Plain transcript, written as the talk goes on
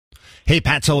Hey,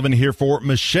 Pat Sullivan here for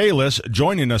Michaelis.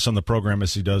 Joining us on the program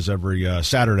as he does every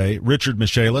Saturday, Richard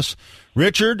Michaelis.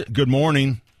 Richard, good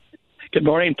morning. Good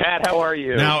morning, Pat. How are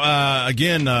you? Now,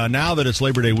 now that it's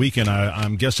Labor Day weekend,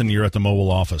 I'm guessing you're at the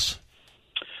mobile office.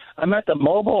 I'm at the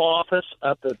mobile office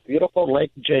up at beautiful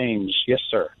Lake James. Yes,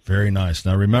 sir. Very nice.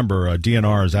 Now, remember,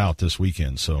 DNR is out this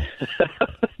weekend, so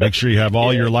make sure you have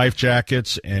all your life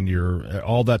jackets and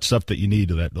all that stuff that you need,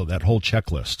 that whole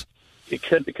checklist. It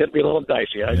could be a little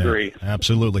dicey. I agree.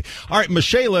 Absolutely. All right,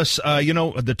 Michaelis,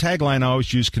 the tagline I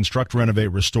always use, construct,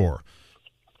 renovate, restore.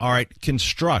 All right,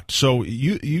 construct. So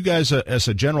you guys, as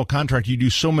a general contractor, you do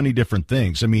so many different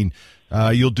things. I mean,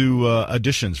 you'll do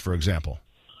additions, for example.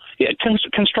 Yeah,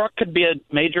 construct could be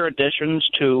major additions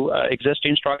to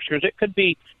existing structures. It could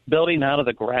be building out of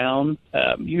the ground.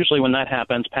 Usually when that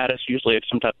happens, Pat, it's usually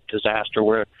some type of disaster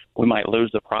where we might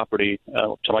lose the property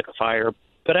to like a fire.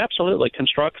 But absolutely,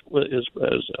 construct is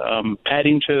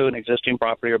adding to an existing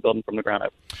property or building from the ground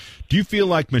up. Do you feel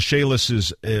like Michaelis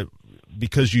is,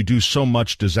 because you do so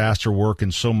much disaster work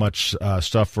and so much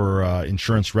stuff for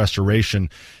insurance restoration,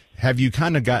 have you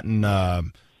kind of gotten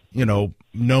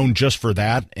known just for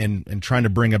that and trying to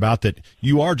bring about that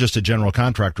you are just a general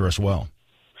contractor as well?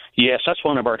 Yes, that's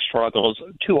one of our struggles.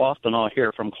 Too often I'll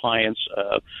hear from clients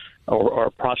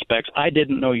or prospects, I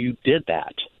didn't know you did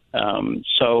that.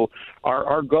 So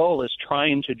our goal is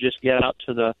trying to just get out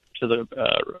to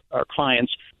our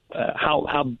clients how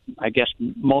I guess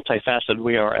multifaceted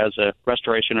we are as a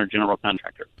restoration or general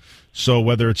contractor. So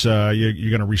whether it's you're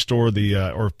going to restore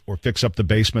the or fix up the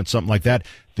basement, something like that,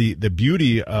 the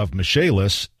beauty of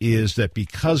Michaelis is that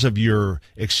because of your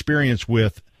experience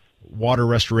with water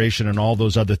restoration and all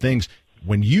those other things,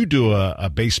 when you do a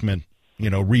basement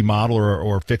remodel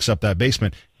or fix up that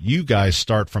basement, you guys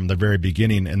start from the very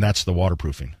beginning, and that's the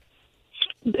waterproofing.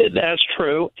 That's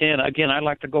true. And again, I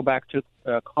like to go back to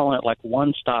calling it like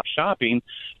one-stop shopping.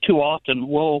 Too often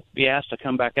we'll be asked to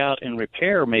come back out and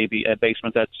repair maybe a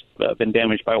basement that's been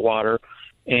damaged by water,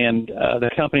 and the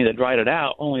company that dried it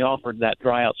out only offered that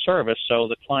dry-out service, so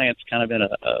the client's kind of in a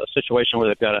situation where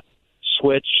they've got to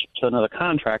switch to another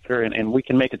contractor, and we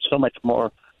can make it so much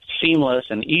more seamless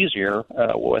and easier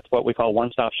with what we call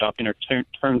one-stop shopping or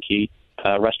turnkey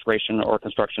restoration or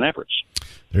construction efforts.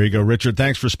 There you go, Richard.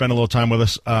 Thanks for spending a little time with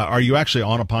us. Are you actually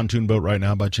on a pontoon boat right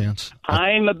now by chance?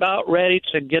 I'm about ready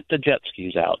to get the jet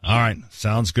skis out. All right.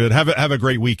 Sounds good. Have a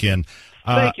great weekend.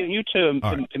 Thank you. You too.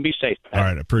 And be safe. All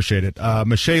right. Appreciate it.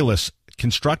 Michaelis,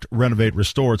 construct, renovate,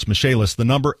 restore. It's Michaelis. The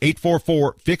number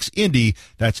 844-FIX-INDY.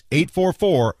 That's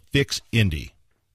 844-FIX-INDY.